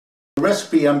The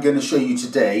recipe I'm going to show you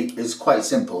today is quite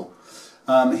simple.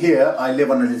 Here I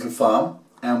live on a little farm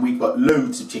and we've got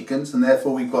loads of chickens and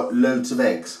therefore we've got loads of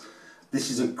eggs. This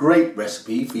is a great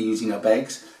recipe for using up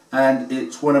eggs and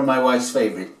it's one of my wife's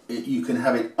favourite. You can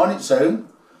have it on its own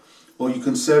or you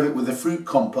can serve it with a fruit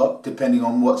compote depending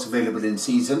on what's available in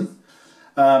season.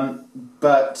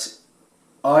 But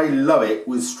I love it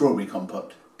with strawberry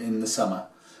compote in the summer.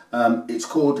 It's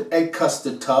called egg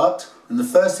custard tart, and the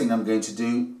first thing I'm going to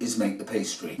do is make the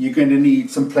pastry. You're going to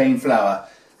need some plain flour.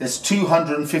 There's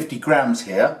 250 grams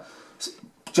here,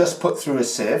 just put through a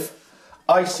sieve.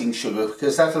 Icing sugar,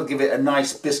 because that'll give it a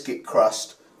nice biscuit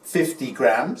crust, 50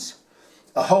 grams.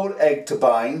 A whole egg to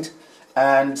bind,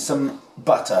 and some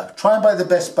butter. Try and buy the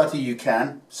best butter you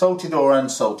can, salted or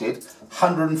unsalted,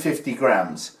 150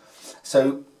 grams.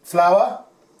 So flour,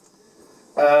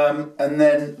 and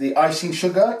then the icing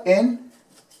sugar in.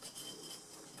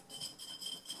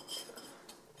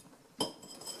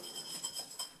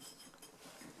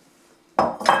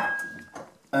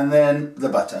 And then the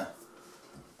butter.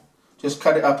 Just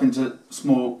cut it up into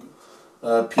small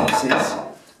pieces,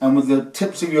 and with the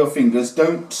tips of your fingers,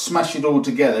 don't smash it all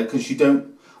together because you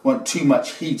don't want too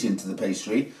much heat into the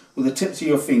pastry. With the tips of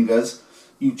your fingers,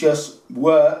 you just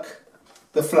work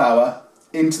the flour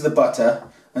into the butter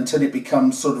until it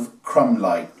becomes sort of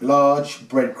crumb-like, large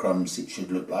breadcrumbs it should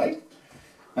look like.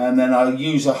 And then I'll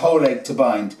use a whole egg to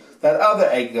bind. That other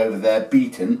egg over there,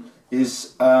 beaten,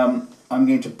 is I'm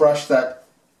going to brush that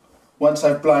once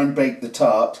I've blind baked the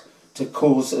tart to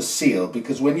cause a seal,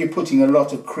 because when you're putting a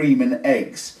lot of cream and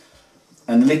eggs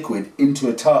and liquid into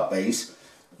a tart base,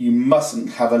 you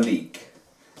mustn't have a leak,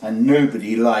 and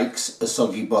nobody likes a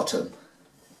soggy bottom.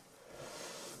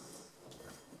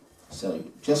 So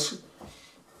just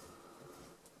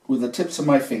with the tips of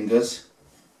my fingers,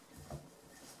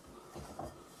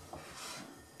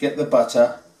 get the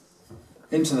butter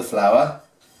into the flour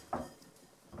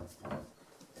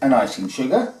and icing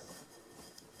sugar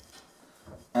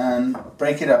and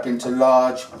break it up into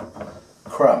large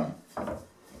crumb.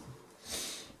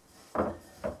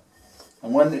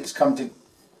 And when it's come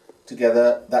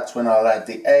together, that's when I'll add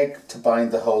the egg to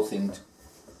bind the whole thing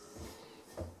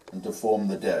and to form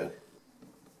the dough.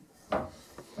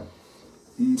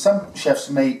 Some chefs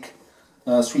make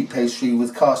sweet pastry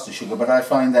with caster sugar, but I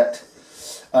find that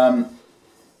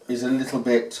is a little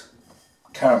bit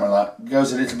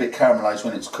goes a little bit caramelized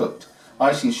when it's cooked.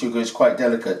 Icing sugar is quite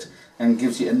delicate and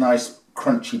gives it a nice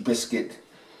crunchy biscuit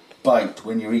bite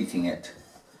when you're eating it.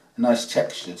 A nice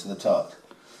texture to the tart.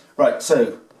 Right,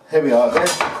 so here we are,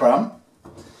 there's the crumb.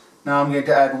 Now I'm going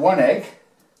to add one egg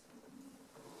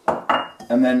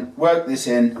and then work this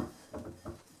in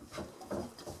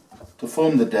to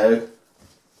form the dough.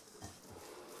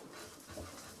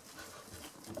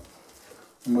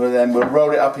 And we'll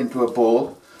roll it up into a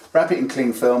ball, wrap it in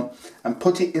cling film and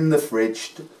put it in the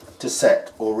fridge to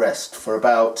set or rest for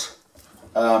about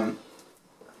 20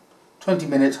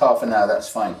 minutes, half an hour, that's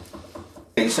fine.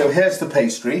 Okay, so here's the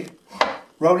pastry.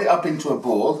 Roll it up into a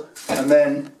ball and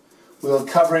then we'll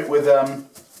cover it with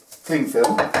cling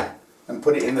film and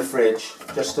put it in the fridge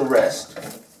just to rest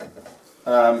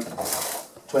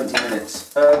 20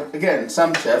 minutes. Again,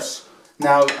 some chefs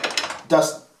now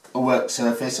dust a work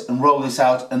surface and roll this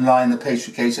out and line the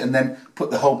pastry case and then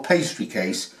put the whole pastry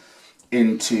case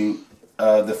into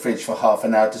the fridge for half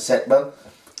an hour to set. Well,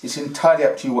 it's entirely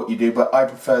up to you what you do, but I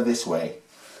prefer this way.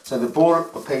 So the ball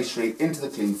of pastry into the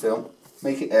cling film,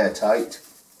 make it airtight,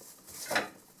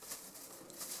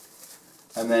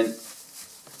 and then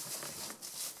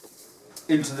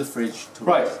into the fridge.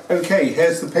 Right, okay,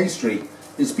 here's the pastry.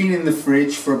 It's been in the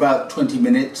fridge for about 20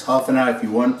 minutes, half an hour if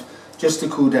you want, just to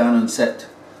cool down and set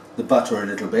the butter a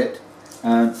little bit.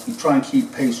 You try and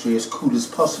keep pastry as cool as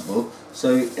possible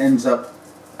so it ends up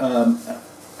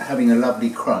having a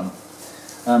lovely crumb.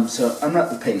 So unwrap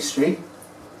the pastry,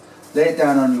 lay it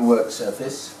down on your work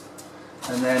surface,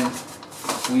 and then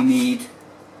we need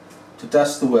to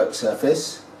dust the work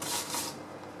surface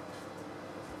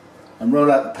and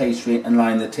roll out the pastry and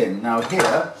line the tin. Now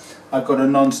here I've got a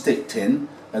non-stick tin.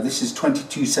 This is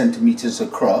 22 centimeters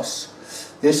across.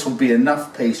 This will be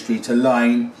enough pastry to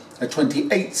line a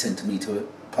 28 centimeter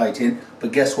pie tin,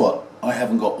 but guess what? I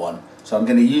haven't got one. So I'm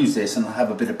going to use this and I'll have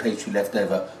a bit of pastry left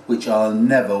over, which I'll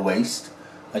never waste.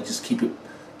 I just keep it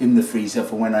in the freezer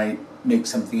for when I make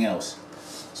something else.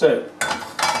 So,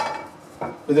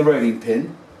 with a rolling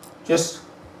pin, just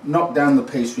knock down the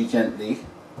pastry gently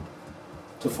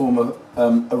to form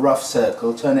a rough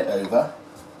circle, turn it over.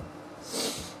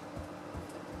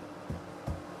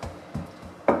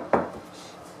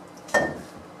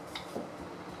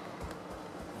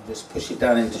 Just push it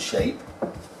down into shape.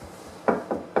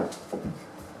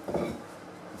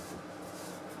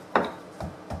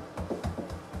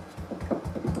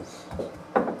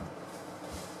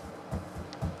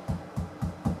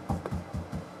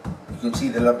 see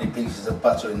the lovely pieces of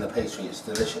butter in the pastry. It's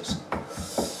delicious.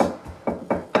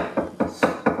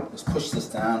 Just push this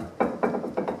down.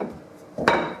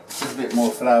 Just a bit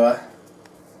more flour.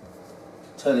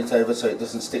 Turn it over so it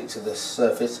doesn't stick to the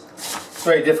surface. It's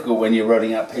very difficult when you're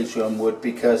rolling out pastry on wood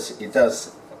because it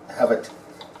does have a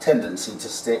tendency to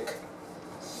stick.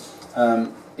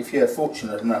 If you're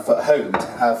fortunate enough at home to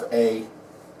have a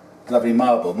lovely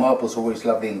marble, marble's always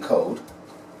lovely and cold.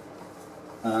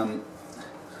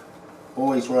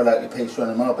 Always roll out your pastry on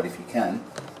a marble if you can.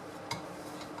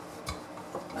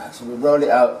 So we roll it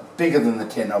out bigger than the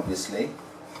tin, obviously,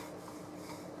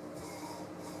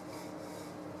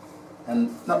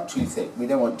 and not too thick. We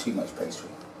don't want too much pastry.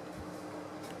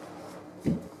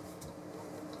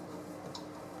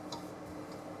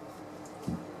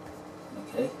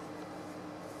 Okay.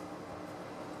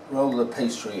 Roll the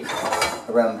pastry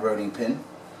around the rolling pin,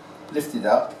 lift it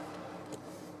up,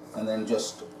 and then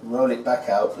just roll it back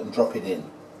out and drop it in.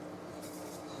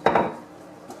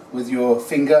 With your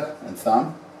finger and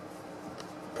thumb,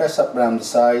 press up round the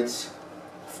sides,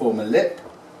 form a lip.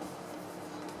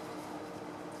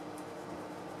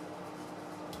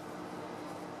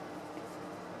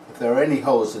 If there are any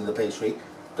holes in the pastry,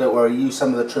 don't worry, use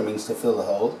some of the trimmings to fill the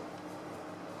hole.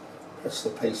 Press the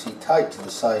pastry tight to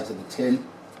the sides of the tin.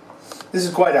 This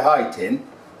is quite a high tin,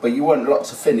 but you want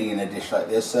lots of filling in a dish like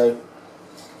this, so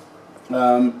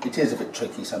it is a bit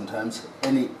tricky sometimes.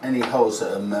 Any holes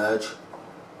that emerge,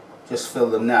 just fill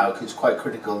them now, because it's quite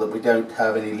critical that we don't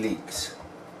have any leaks.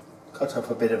 Cut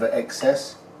off a bit of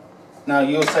excess. Now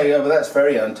you'll say, oh, well, that's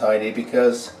very untidy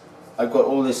because I've got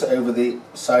all this over the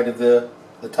side of the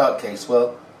tart case.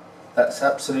 Well, that's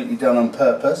absolutely done on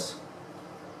purpose.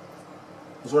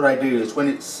 Because what I do is when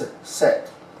it's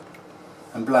set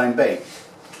and blind baked,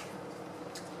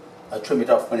 I trim it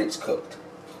off when it's cooked.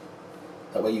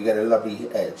 That way you get a lovely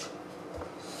edge.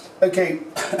 Okay,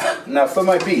 now for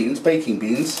my beans, baking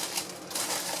beans.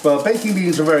 Well, baking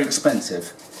beans are very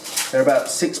expensive. They're about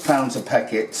 £6 a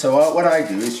packet. So what I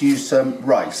do is use some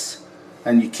rice,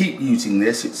 and you keep using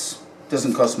this. It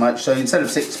doesn't cost much. So instead of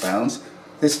 £6,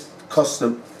 this cost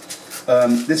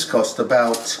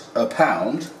about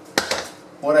 £1.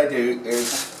 What I do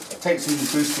is I take some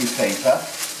greaseproof paper,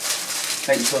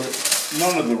 make sure that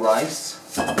none of the rice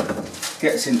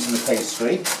gets into the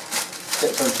pastry,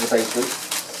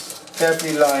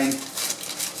 carefully line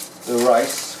the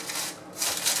rice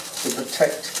to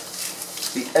protect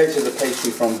the edge of the pastry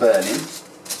from burning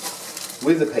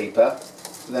with the paper.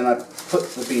 Then I put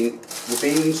the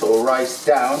beans or rice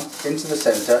down into the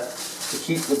centre to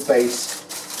keep the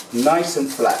base nice and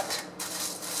flat.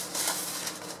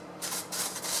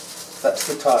 That's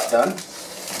the tart done.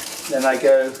 Then I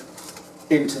go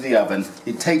into the oven.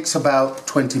 It takes about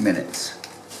 20 minutes.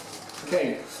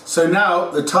 Okay, so now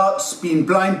the tart's been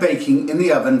blind baking in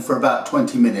the oven for about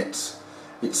 20 minutes.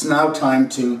 It's now time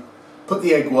to put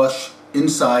the egg wash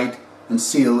inside and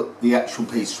seal the actual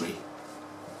pastry.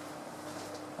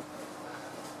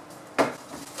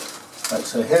 Right,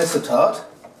 so here's the tart.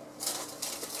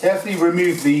 Carefully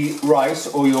remove the rice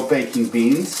or your baking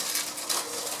beans.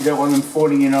 You don't want them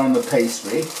falling in on the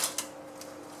pastry.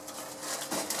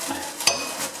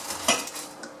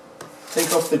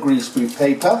 Take off the greaseproof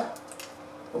paper.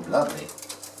 Oh, lovely.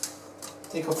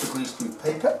 Take off the greaseproof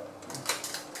paper.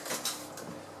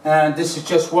 And this is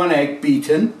just one egg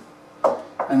beaten.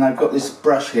 And I've got this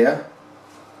brush here.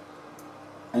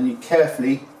 And you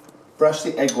carefully brush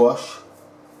the egg wash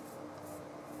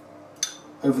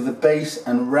over the base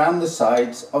and round the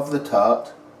sides of the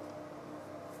tart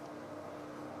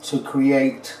to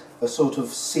create a sort of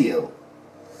seal.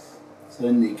 So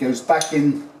then it goes back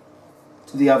in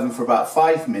to the oven for about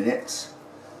 5 minutes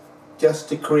just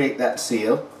to create that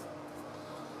seal,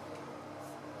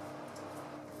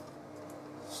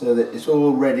 so that it's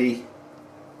all ready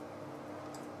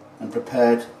and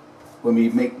prepared when we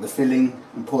make the filling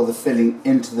and pour the filling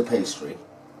into the pastry.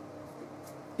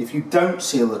 If you don't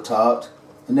seal the tart,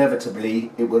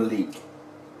 inevitably it will leak.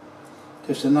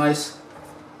 Just a nice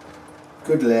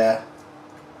good layer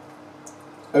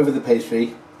over the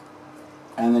pastry,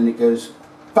 and then it goes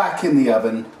back in the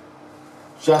oven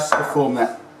just to form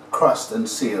that crust and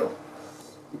seal.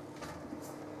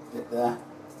 Bit there.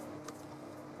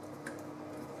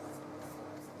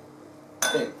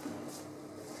 Okay.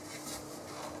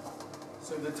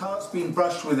 So the tart's been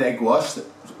brushed with egg wash,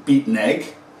 beaten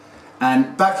egg,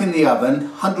 and back in the oven,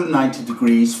 190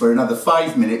 degrees for another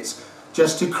 5 minutes,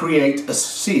 just to create a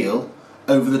seal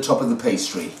over the top of the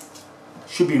pastry.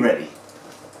 Should be ready.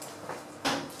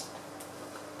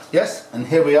 Yes, and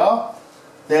here we are.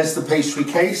 There's the pastry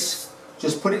case,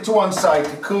 just put it to one side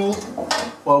to cool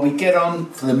while we get on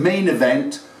for the main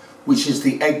event, which is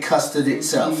the egg custard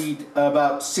itself. We need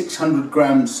about 600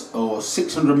 grams or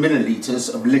 600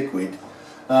 milliliters of liquid.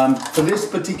 For this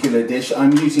particular dish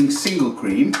I'm using single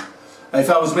cream. If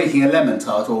I was making a lemon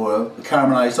tart or a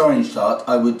caramelised orange tart,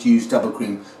 I would use double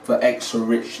cream for extra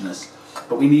richness.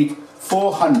 But we need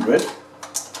 400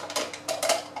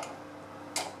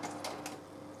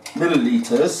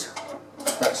 milliliters,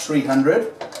 that's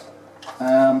 300.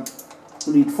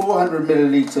 We need 400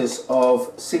 milliliters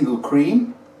of single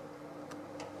cream,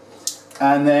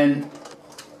 and then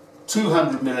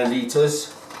 200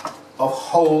 milliliters of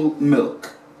whole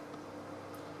milk.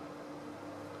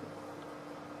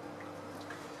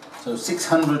 So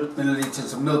 600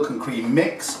 milliliters of milk and cream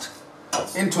mixed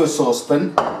into a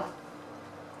saucepan.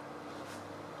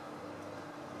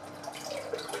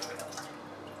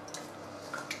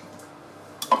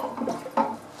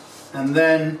 And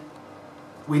then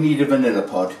we need a vanilla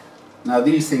pod. Now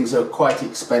these things are quite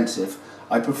expensive.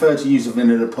 I prefer to use a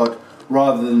vanilla pod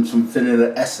rather than some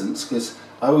vanilla essence, because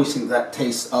I always think that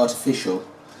tastes artificial.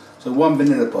 So one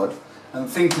vanilla pod. And the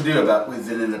thing to do with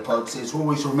vanilla pods is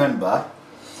always remember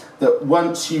that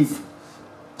once you've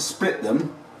split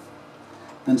them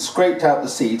and scraped out the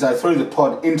seeds, I throw the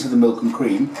pod into the milk and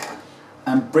cream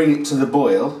and bring it to the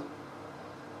boil,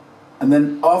 and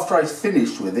then after I've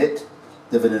finished with it,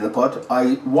 the vanilla pod,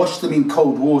 I wash them in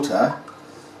cold water,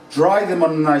 dry them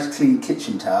on a nice clean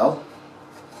kitchen towel,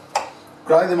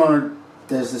 dry them on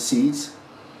there's the seeds,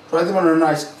 dry them on a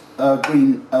nice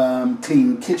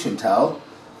clean kitchen towel,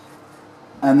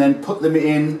 and then put them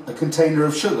in a container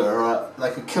of sugar, or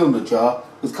like a Kilner jar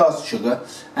with caster sugar,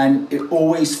 and it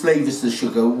always flavours the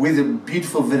sugar with a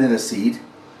beautiful vanilla seed.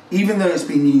 Even though it's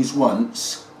been used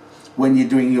once when you're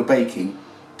doing your baking,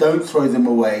 don't throw them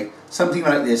away. Something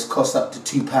like this costs up to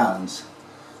 £2.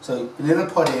 So vanilla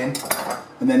pod in,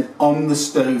 and then on the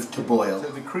stove to boil. So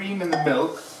the cream and the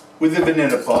milk with the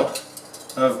vanilla pod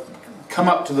have come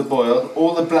up to the boil.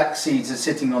 All the black seeds are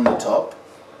sitting on the top.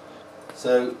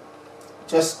 So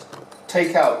just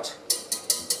take out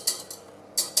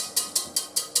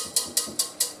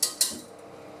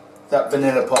that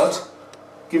vanilla pod,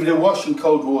 give it a wash in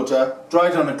cold water, dry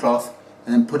it on a cloth,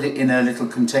 and then put it in a little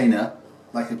container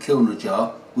like a Kilner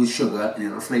jar with sugar, and it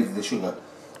will flavour the sugar.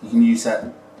 You can use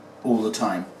that all the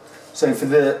time. So for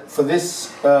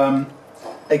this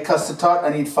egg custard tart, I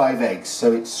need 5 eggs.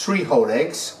 So it's 3 whole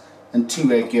eggs and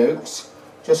 2 egg yolks,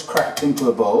 just cracked into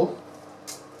a bowl.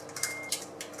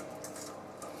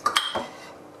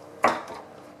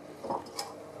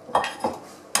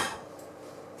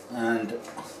 And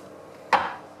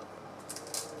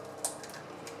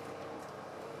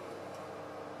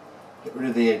get rid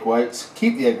of the egg whites.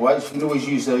 Keep the egg whites, you can always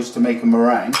use those to make a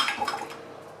meringue.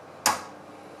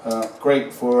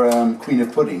 Great for Queen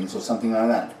of Puddings or something like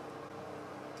that.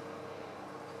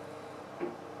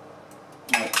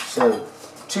 Right, so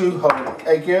 2 whole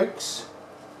egg yolks,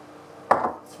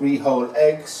 3 whole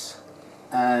eggs,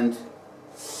 and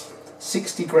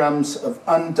 60 grams of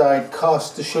undyed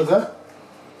caster sugar.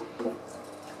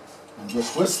 And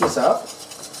just whisk this up.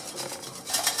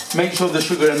 Make sure the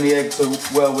sugar and the eggs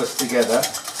are well whisked together.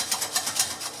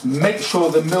 Make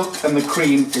sure the milk and the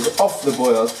cream is off the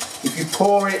boil. If you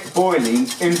pour it boiling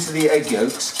into the egg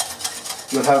yolks,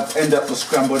 you'll end up with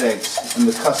scrambled eggs, and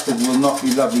the custard will not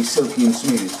be lovely, silky and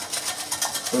smooth.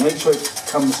 So make sure it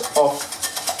comes off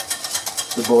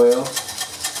the boil.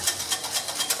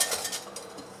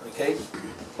 Okay.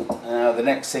 Now the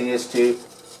next thing is to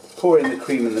pour in the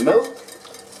cream and the milk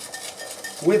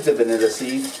with the vanilla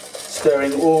seed,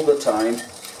 stirring all the time.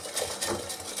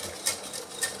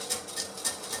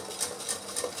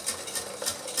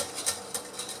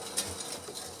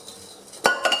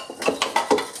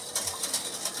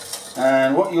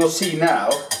 And what you'll see now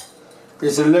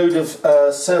is a load of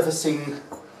surfacing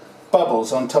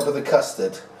bubbles on top of the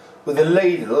custard. With a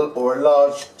ladle or a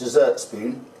large dessert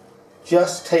spoon,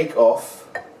 just take off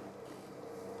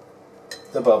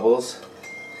the bubbles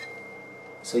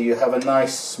so you have a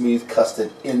nice smooth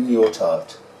custard in your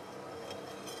tart.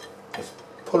 Just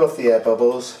pull off the air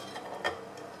bubbles,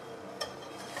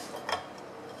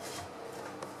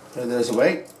 throw those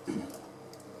away.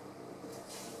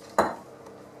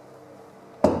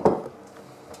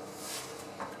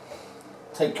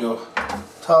 Take your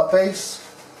tart base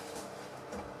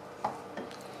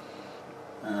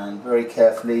and very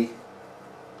carefully,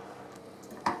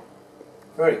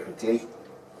 very quickly,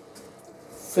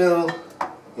 fill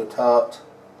your tart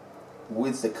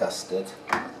with the custard.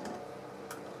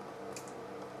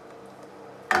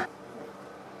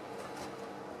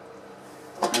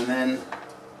 And then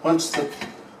once the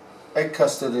egg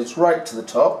custard is right to the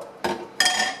top.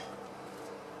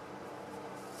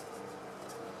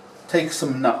 Take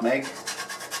some nutmeg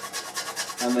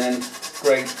and then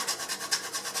grate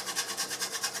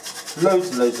loads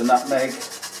and loads of nutmeg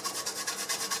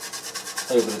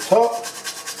over the top.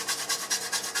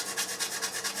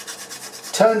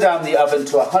 Turn down the oven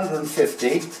to 150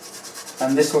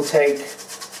 and this will take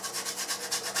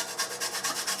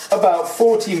about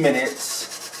 40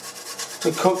 minutes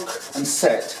to cook and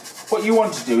set. What you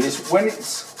want to do is, when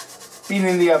it's been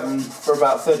in the oven for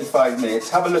about 35 minutes,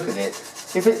 have a look at it.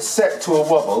 If it's set to a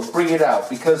wobble, bring it out,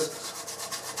 because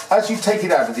as you take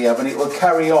it out of the oven it will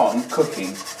carry on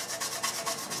cooking.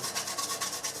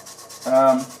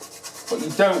 What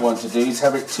you don't want to do is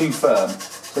have it too firm.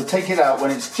 So take it out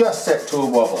when it's just set to a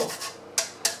wobble.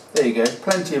 There you go,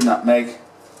 plenty of nutmeg,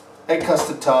 egg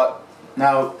custard tart.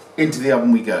 Now into the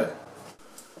oven we go.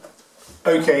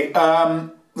 Okay,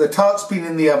 the tart's been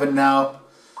in the oven now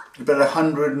about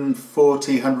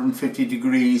 140, 150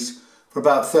 degrees for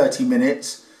about 30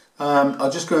 minutes.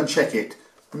 I'll just go and check it.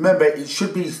 Remember, it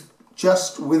should be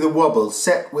just with a wobble,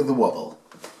 set with a wobble.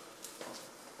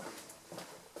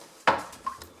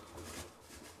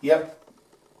 Yep,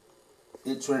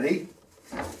 it's ready.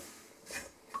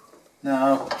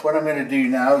 Now, what I'm going to do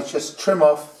now is just trim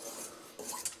off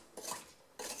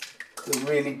the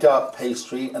really dark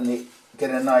pastry and get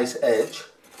a nice edge.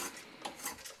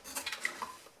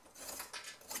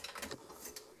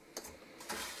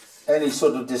 Any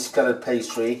sort of discoloured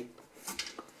pastry,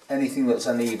 anything that's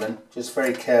uneven, just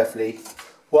very carefully,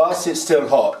 whilst it's still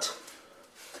hot,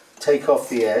 take off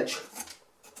the edge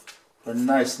for a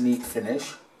nice neat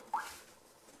finish.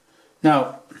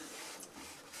 Now,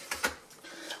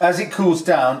 as it cools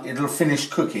down, it'll finish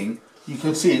cooking. You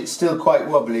can see it's still quite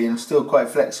wobbly and still quite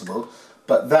flexible,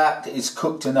 but that is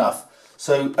cooked enough.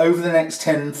 So over the next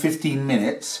 10-15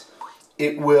 minutes,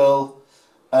 it will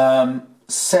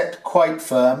set quite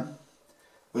firm.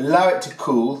 We'll allow it to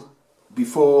cool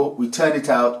before we turn it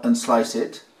out and slice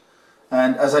it.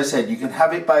 And as I said, you can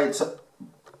have it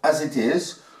as it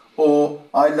is, or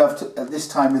I love to, at this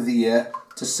time of the year,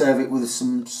 to serve it with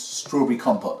some strawberry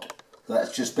compote. So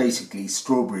that's just basically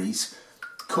strawberries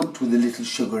cooked with a little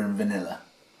sugar and vanilla.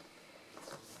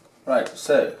 Right,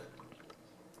 so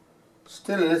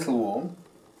still a little warm.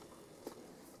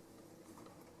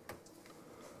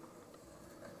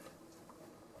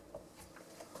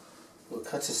 We'll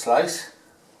cut a slice.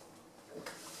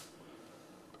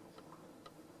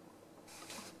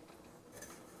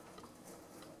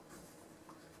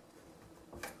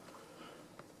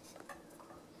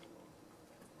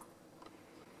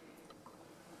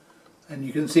 And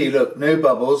you can see, look, no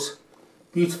bubbles,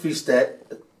 beautifully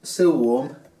set, still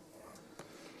warm.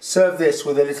 Serve this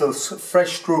with a little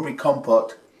fresh strawberry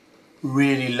compote,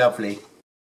 really lovely.